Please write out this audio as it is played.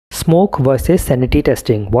Smoke versus sanity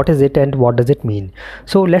testing. What is it and what does it mean?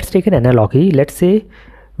 So let's take an analogy. Let's say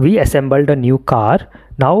we assembled a new car.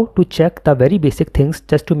 Now to check the very basic things,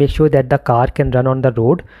 just to make sure that the car can run on the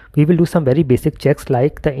road, we will do some very basic checks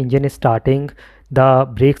like the engine is starting, the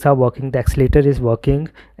brakes are working, the accelerator is working,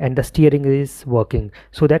 and the steering is working,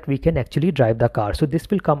 so that we can actually drive the car. So this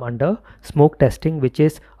will come under smoke testing, which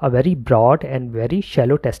is a very broad and very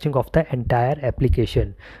shallow testing of the entire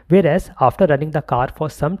application. Whereas after running the car for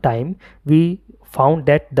some time, we found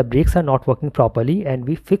that the brakes are not working properly, and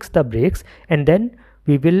we fix the brakes, and then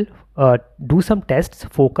we will do some tests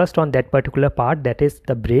focused on that particular part, that is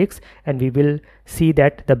the brakes, and we will see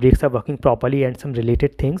that the brakes are working properly and some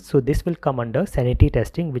related things. So this will come under sanity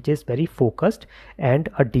testing, which is very focused and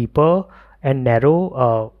a deeper and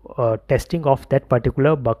narrow testing of that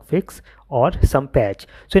particular bug fix or some patch.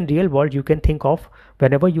 So in real world, you can think of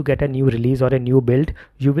whenever you get a new release or a new build,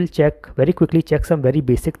 you will very quickly check some very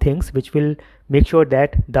basic things which will make sure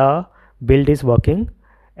that the build is working,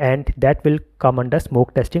 and that will come under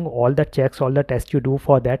smoke testing. All the checks, all the tests you do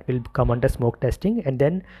for that will come under smoke testing. And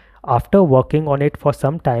then after working on it for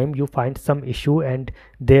some time, you find some issue and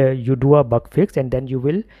there you do a bug fix, and then you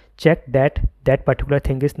will check that that particular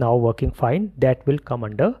thing is now working fine. That will come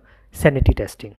under sanity testing.